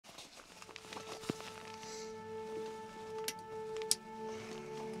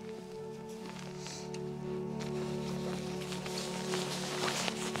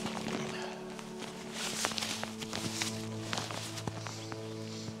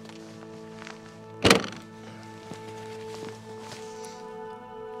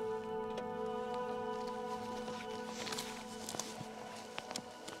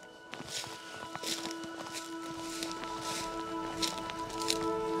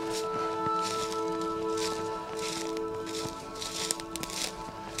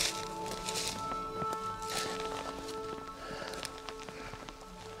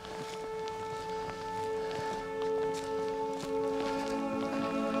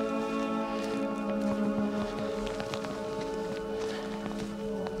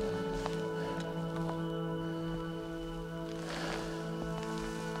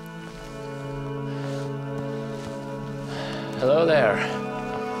Hello there.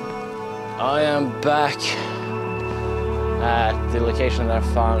 I am back at the location that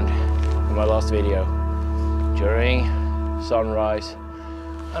I found in my last video during sunrise,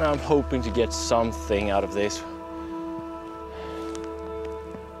 and I'm hoping to get something out of this,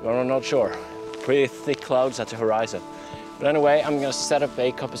 but I'm not sure. Pretty thick clouds at the horizon. But anyway, I'm gonna set up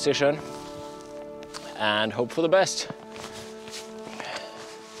a composition and hope for the best.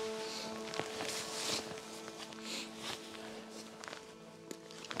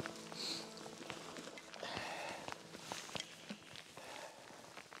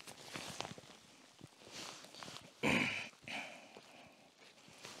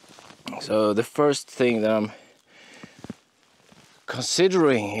 So the first thing that I'm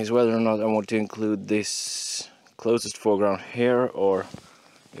considering is whether or not I want to include this closest foreground here, or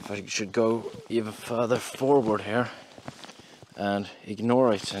if I should go even further forward here and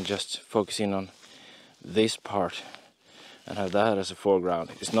ignore it and just focus in on this part and have that as a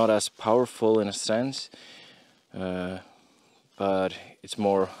foreground. It's not as powerful in a sense, but it's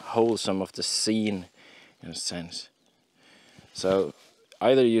more wholesome of the scene in a sense. So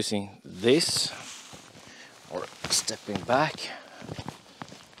either using this or stepping back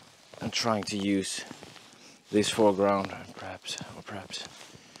and trying to use this foreground, perhaps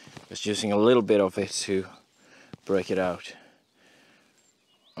just using a little bit of it to break it out.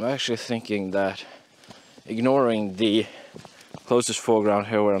 I'm actually thinking that ignoring the closest foreground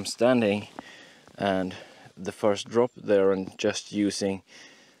here where I'm standing and the first drop there, and just using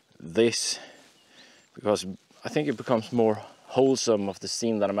this, because I think it becomes more wholesome of the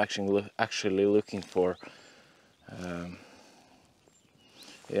scene that I'm actually looking for.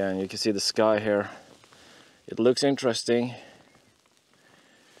 Yeah, and you can see the sky here. It looks interesting,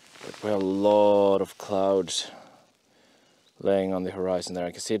 but we have a lot of clouds laying on the horizon there.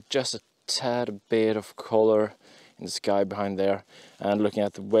 I can see just a tad bit of color in the sky behind there. And looking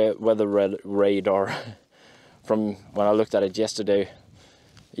at the weather radar from when I looked at it yesterday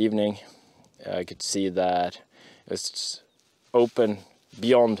evening, I could see that it's open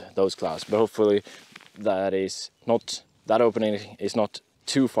beyond those clouds, but hopefully that opening is not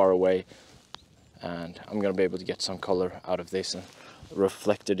too far away, and I'm gonna be able to get some color out of this and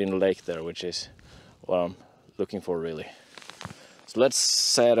reflected in the lake there, which is what I'm looking for really. So let's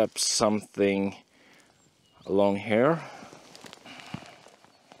set up something along here.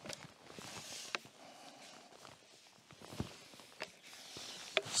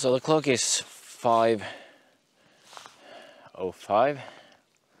 So the clock is 5:05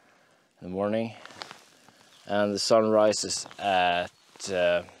 in the morning, and the sun rises at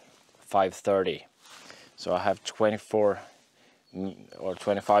 5:30. So I have 24 or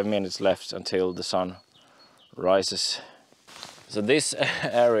 25 minutes left until the sun rises. So this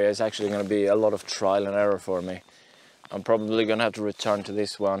area is actually going to be a lot of trial and error for me. I'm probably going to have to return to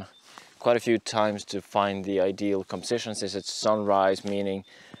this one quite a few times to find the ideal composition, since it's sunrise, meaning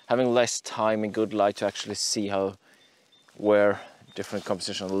having less time in good light to actually see where different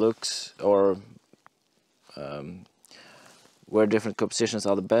composition looks, or where different compositions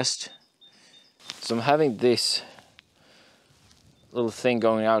are the best. So I'm having this little thing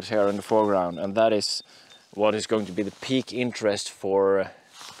going out here in the foreground, and that is what is going to be the peak interest for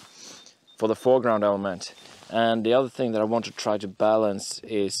the foreground element. And the other thing that I want to try to balance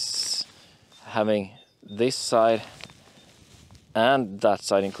is having this side and that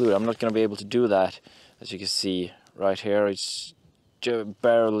side included. I'm not going to be able to do that, as you can see right here. It's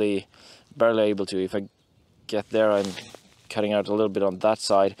barely able to. If I get there, I'm cutting out a little bit on that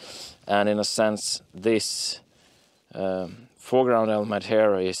side, and in a sense this foreground element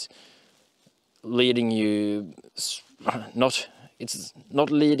here is leading you it's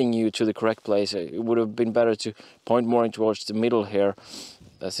not leading you to the correct place. It would have been better to point more in towards the middle here,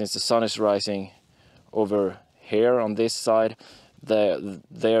 since the sun is rising over here on this side.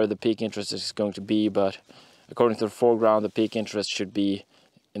 There the peak interest is going to be, but according to the foreground the peak interest should be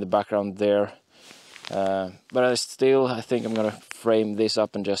in the background there. But I think I'm gonna frame this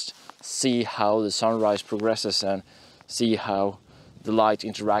up and just see how the sunrise progresses and see how the light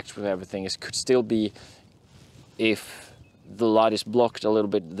interacts with everything. It could still be, if the light is blocked a little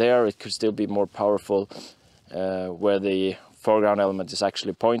bit there, it could still be more powerful where the foreground element is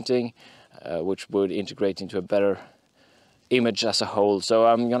actually pointing, which would integrate into a better image as a whole. So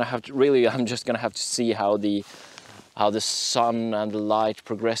I'm just gonna have to see how the sun and the light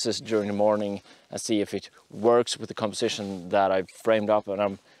progresses during the morning, and see if it works with the composition that I've framed up.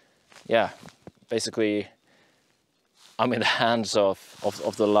 And basically I'm in the hands of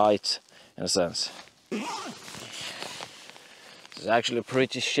the light in a sense. It's actually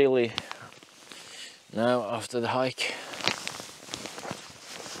pretty chilly now after the hike.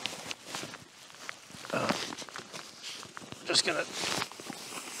 just gonna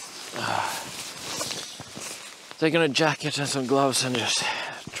take on a jacket and some gloves and just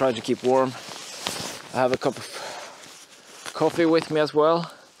try to keep warm. I have a cup of coffee with me as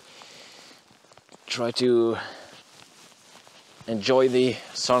well. Try to enjoy the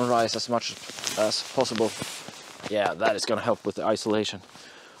sunrise as much as possible. Yeah, that is gonna help with the isolation.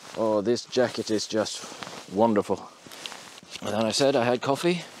 Oh, this jacket is just wonderful. And then I said I had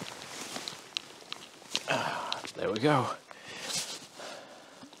coffee. There we go.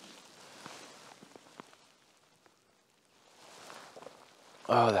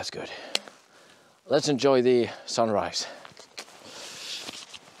 Oh, that's good. Let's enjoy the sunrise.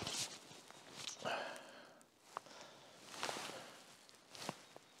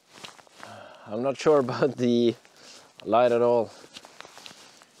 I'm not sure about the light at all.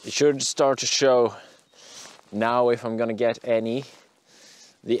 It should start to show now if I'm gonna get any.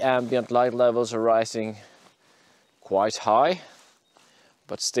 The ambient light levels are rising quite high,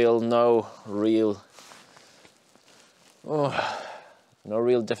 but still no real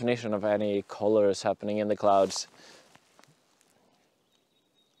definition of any colors happening in the clouds.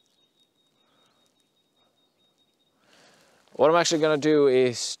 What I'm actually gonna do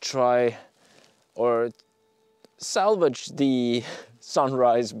is try or salvage the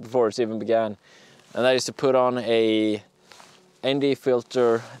sunrise before it's even began, and that is to put on a ND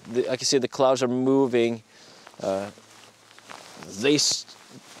filter. I can see the clouds are moving this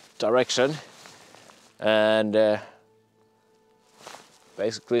direction, and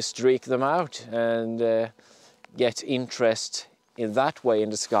basically streak them out and get interest in that way in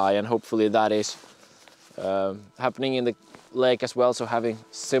the sky, and hopefully that is happening in the lake as well, so having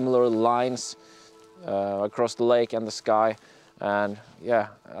similar lines across the lake and the sky. And yeah,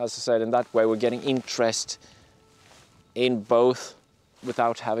 as I said, in that way we're getting interest in both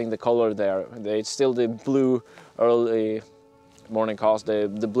without having the color there. It's still the blue early morning cast, the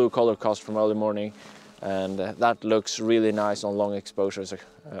blue color cast from early morning, and that looks really nice on long exposures.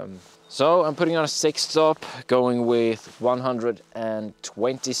 So I'm putting on a 6-stop, going with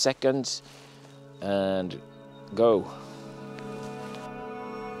 120 seconds, and go.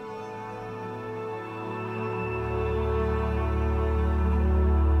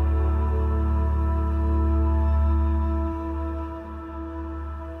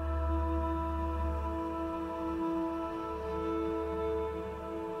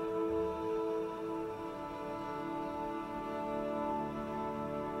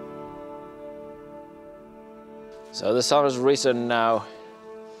 So the sun has risen now.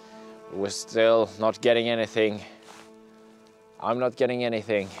 We're still not getting anything. I'm not getting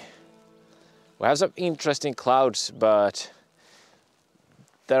anything. We have some interesting clouds, but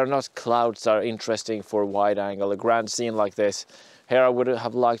they're not clouds that are interesting for wide angle, a grand scene like this. Here I would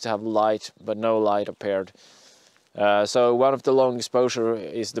have liked to have light, but no light appeared. So one of the long exposure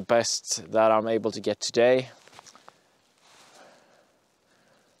is the best that I'm able to get today.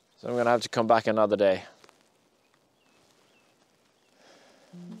 So I'm gonna have to come back another day.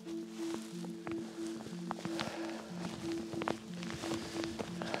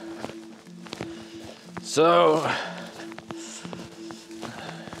 So,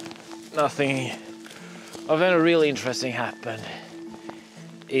 nothing of any really interesting happened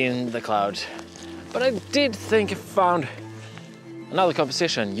in the clouds. But I did think I found another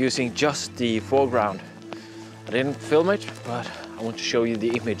composition using just the foreground. I didn't film it, but I want to show you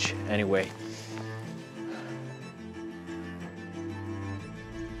the image anyway.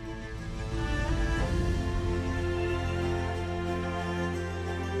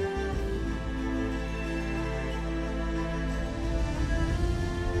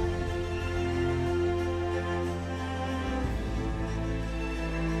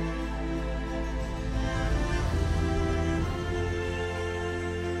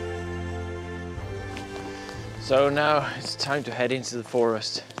 So now it's time to head into the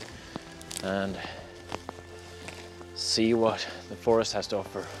forest and see what the forest has to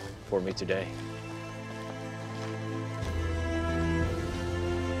offer for me today.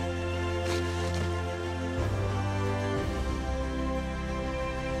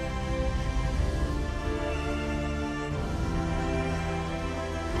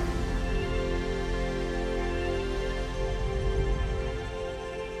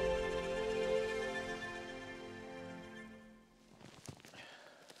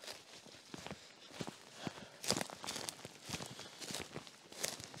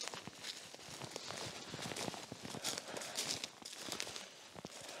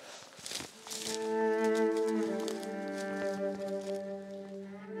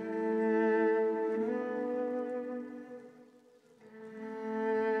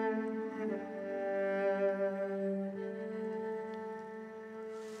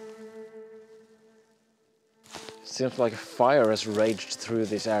 Seems like a fire has raged through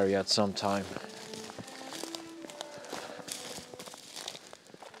this area at some time.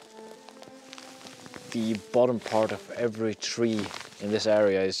 The bottom part of every tree in this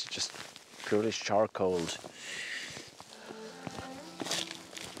area is just purely charcoaled.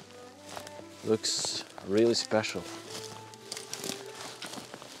 Looks really special.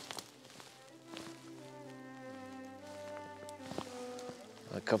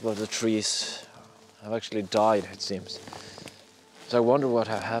 A couple of the trees have actually died, it seems. So I wonder what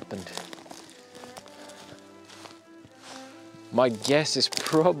have happened. My guess is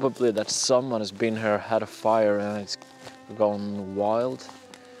probably that someone has been here, had a fire, and it's gone wild.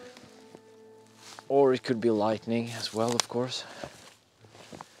 Or it could be lightning as well, of course.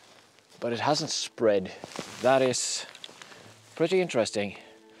 But it hasn't spread. That is pretty interesting.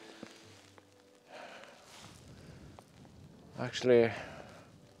 Actually,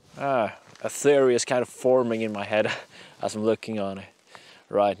 a theory is kind of forming in my head as I'm looking on it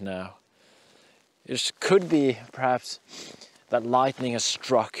right now. It could be perhaps that lightning has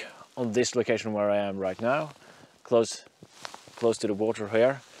struck on this location where I am right now, close to the water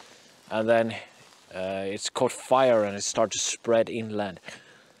here, and then it's caught fire and it started to spread inland.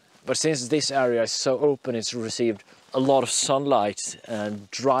 But since this area is so open, it's received a lot of sunlight and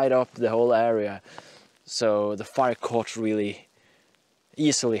dried up the whole area, so the fire caught really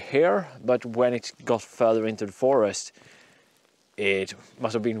easily here, but when it got further into the forest, it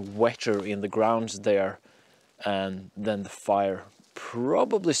must have been wetter in the grounds there, and then the fire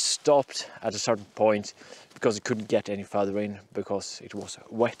probably stopped at a certain point because it couldn't get any further in because it was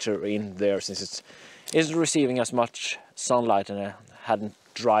wetter in there, since it isn't receiving as much sunlight and it hadn't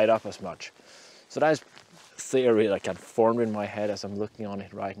dried up as much. So that is theory that kind of formed in my head as I'm looking on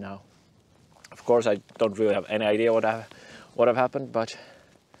it right now. Of course, I don't really have any idea what have happened, but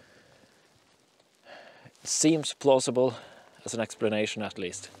it seems plausible as an explanation at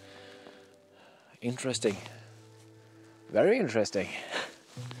least. Interesting. Very interesting.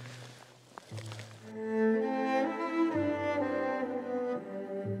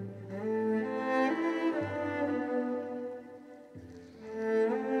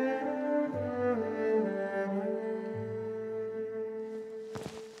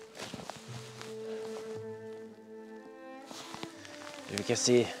 You can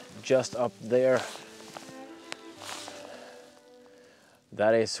see just up there,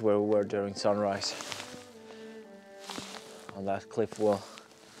 that is where we were during sunrise, on that cliff wall.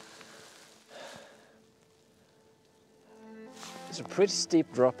 It's a pretty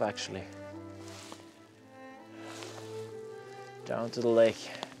steep drop actually, down to the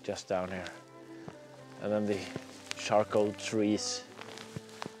lake, just down here, and then the charcoal trees.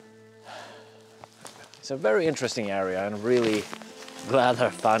 It's a very interesting area, and really glad I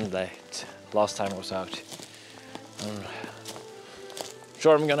found that last time I was out. I'm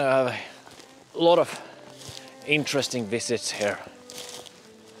sure I'm gonna have a lot of interesting visits here.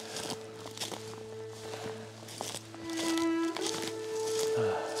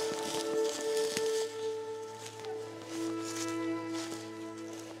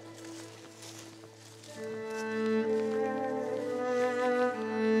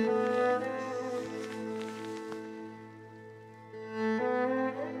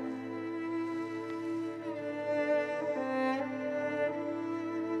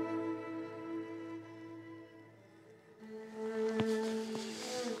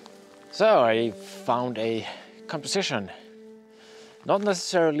 So I found a composition, not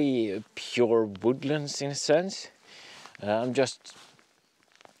necessarily pure woodlands in a sense. I'm just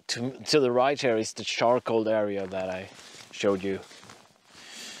to the right here is the charcoal area that I showed you,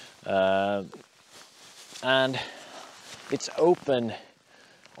 and it's open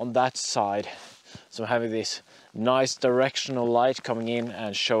on that side, so I'm having this nice directional light coming in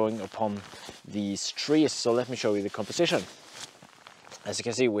and showing upon these trees. So let me show you the composition. As you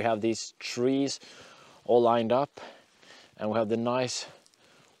can see, we have these trees all lined up, and we have the nice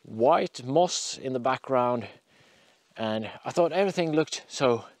white moss in the background, and I thought everything looked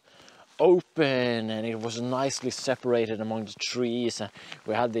so open and it was nicely separated among the trees, and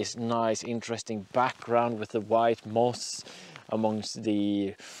we had this nice interesting background with the white moss amongst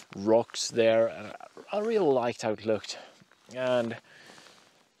the rocks there, and I really liked how it looked. And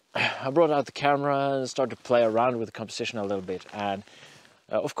I brought out the camera and started to play around with the composition a little bit, and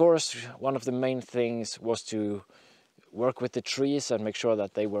of course, one of the main things was to work with the trees and make sure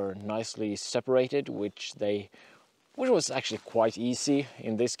that they were nicely separated, which was actually quite easy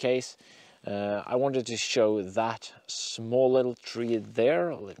in this case. I wanted to show that small little tree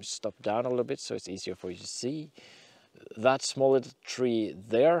there. Let me stop down a little bit so it's easier for you to see. That small little tree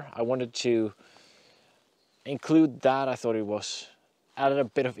there, I wanted to include that, I thought it was added a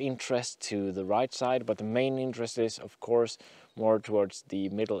bit of interest to the right side, but the main interest is of course more towards the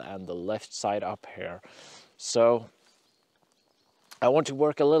middle and the left side up here. So I want to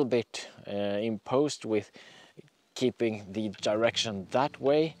work a little bit in post with keeping the direction that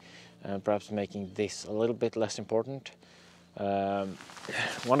way, perhaps making this a little bit less important.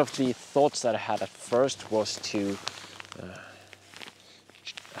 One of the thoughts that I had at first was to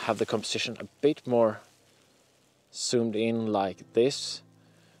have the composition a bit more zoomed in like this,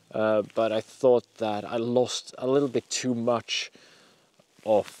 but I thought that I lost a little bit too much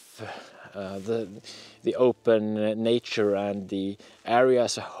of the open nature and the area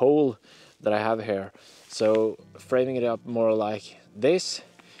as a whole that I have here. So framing it up more like this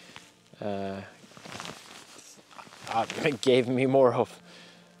gave me more of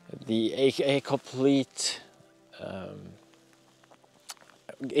a complete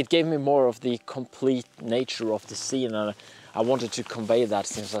it gave me more of the complete nature of the scene, and I wanted to convey that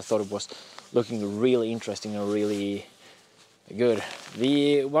since I thought it was looking really interesting and really good.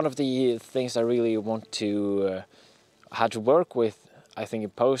 One of the things I really want to had to work with, I think, in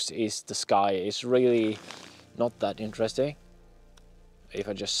post is the sky. It's really not that interesting. If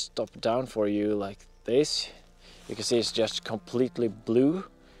I just stop down for you like this, you can see it's just completely blue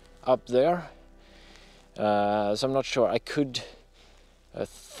up there. So I'm not sure. I could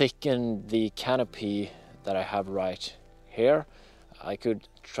thicken the canopy that I have right here. I could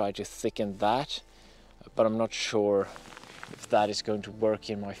try to thicken that, but I'm not sure if that is going to work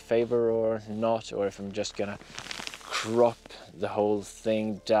in my favor or not, or if I'm just gonna crop the whole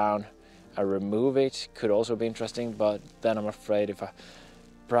thing down and remove it. Could also be interesting, but then I'm afraid if I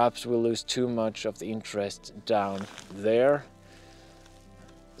perhaps will lose too much of the interest down there.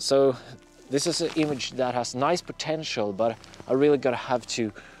 So this is an image that has nice potential, but I really gotta have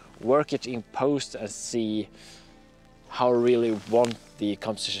to work it in post and see how I really want the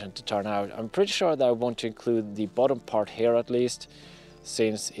composition to turn out. I'm pretty sure that I want to include the bottom part here at least,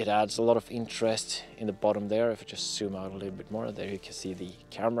 since it adds a lot of interest in the bottom there. If I just zoom out a little bit more, there you can see the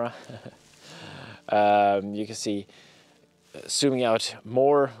camera. You can see zooming out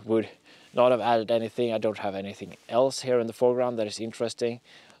more would not have added anything. I don't have anything else here in the foreground that is interesting.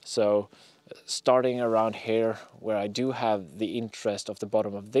 So starting around here where I do have the interest of the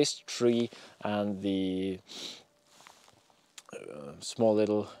bottom of this tree and the small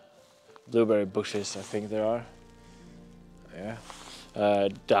little blueberry bushes, I think there are, yeah,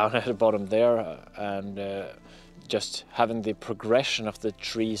 down at the bottom there, and just having the progression of the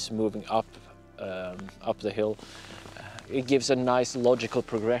trees moving up the hill. It gives a nice logical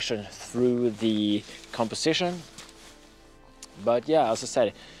progression through the composition. But yeah, as I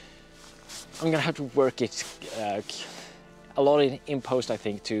said, I'm gonna have to work it a lot in post, I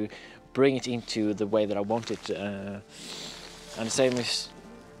think, to bring it into the way that I want it. And the same as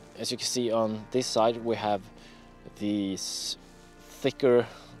you can see on this side, we have this thicker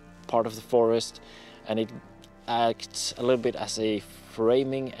part of the forest, and it acts a little bit as a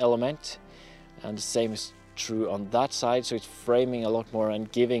framing element, and the same is true on that side. So it's framing a lot more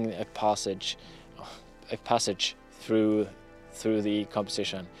and giving a passage through the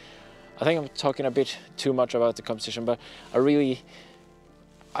composition. I think I'm talking a bit too much about the composition, but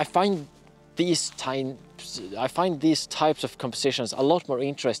I find these types of compositions a lot more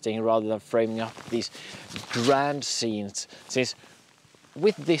interesting rather than framing up these grand scenes, since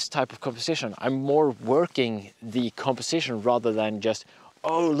with this type of composition I'm more working the composition rather than just,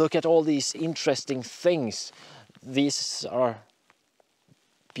 oh, look at all these interesting things. These are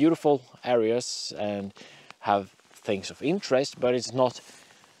beautiful areas and have things of interest, but it's not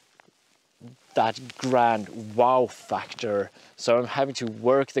that grand wow factor. So I'm having to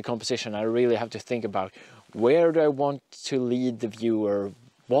work the composition. I really have to think about, where do I want to lead the viewer?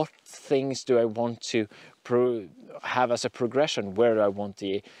 What things do I want to have as a progression? Where do I want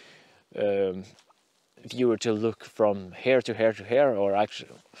the viewer to look from here to here to here? Or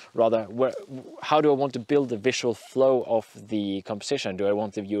actually, rather, how do I want to build the visual flow of the composition? Do I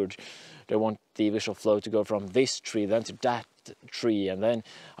want the visual flow to go from this tree then to that tree, and then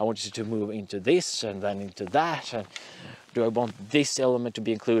I want it to move into this and then into that? And do I want this element to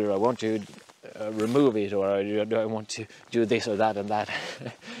be included, or I want to remove it, or do I want to do this or that and that?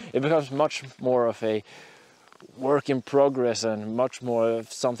 It becomes much more of a work in progress and much more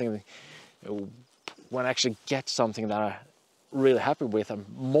of something, when I actually get something that I'm really happy with, I'm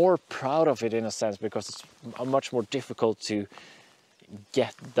more proud of it in a sense, because it's much more difficult to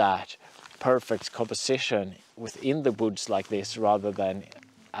get that perfect composition within the woods like this, rather than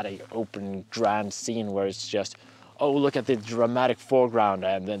at an open grand scene where it's just, oh, look at the dramatic foreground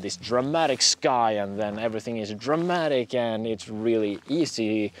and then this dramatic sky, and then everything is dramatic and it's really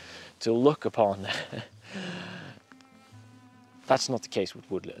easy to look upon. That's not the case with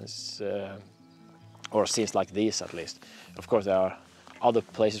woodlands, or scenes like these at least. Of course there are other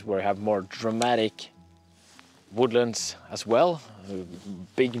places where you have more dramatic woodlands as well,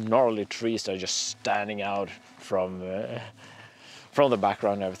 big gnarly trees that are just standing out from the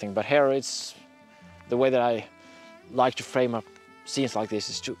background and everything. But here it's the way that I like to frame up scenes like this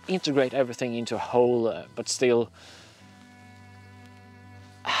is to integrate everything into a whole, but still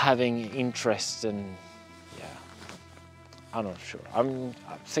having interest. And yeah, I'm not sure. I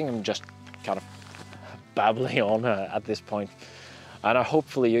think I'm just kind of babbling on at this point, and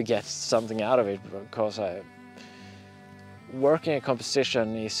hopefully you get something out of it, because working a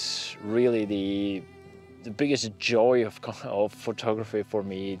composition is really the biggest joy of photography for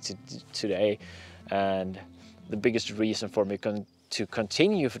me today, and the biggest reason for me to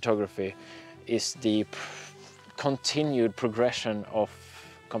continue photography is the continued progression of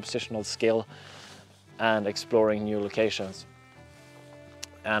compositional skill and exploring new locations.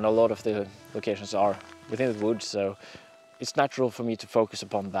 And a lot of the locations are within the woods, so it's natural for me to focus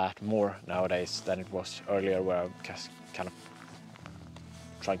upon that more nowadays than it was earlier, where I'm kind of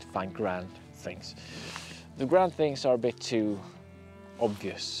trying to find grand things. The grand things are a bit too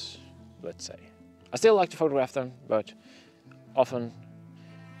obvious, let's say. I still like to photograph them, but often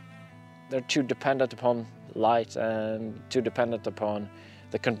they're too dependent upon light and too dependent upon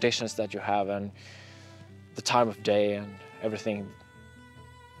the conditions that you have and the time of day and everything.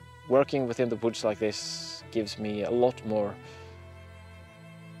 Working within the woods like this gives me a lot more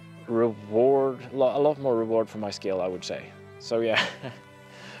reward for my skill, I would say. So yeah,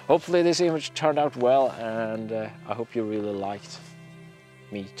 hopefully this image turned out well, and I hope you really liked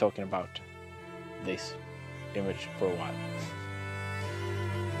me talking about this image for a while.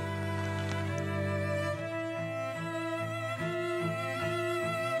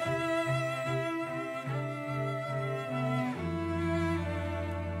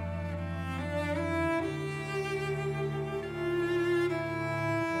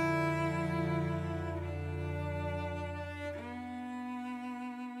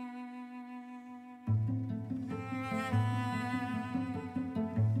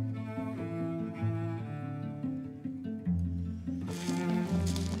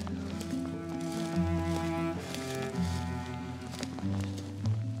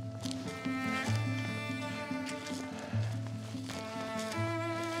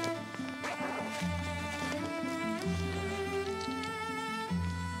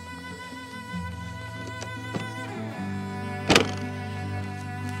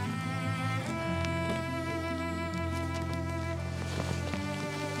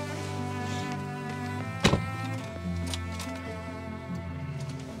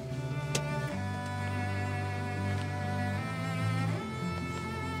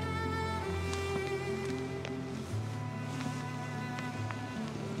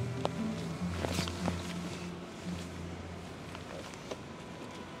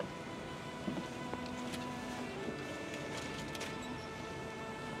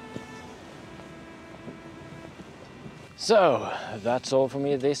 So that's all for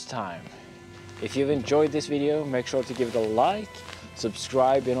me this time. If you've enjoyed this video, make sure to give it a like,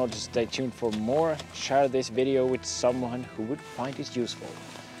 subscribe in order to stay tuned for more, share this video with someone who would find it useful.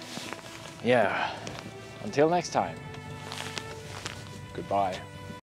 Yeah, until next time, goodbye.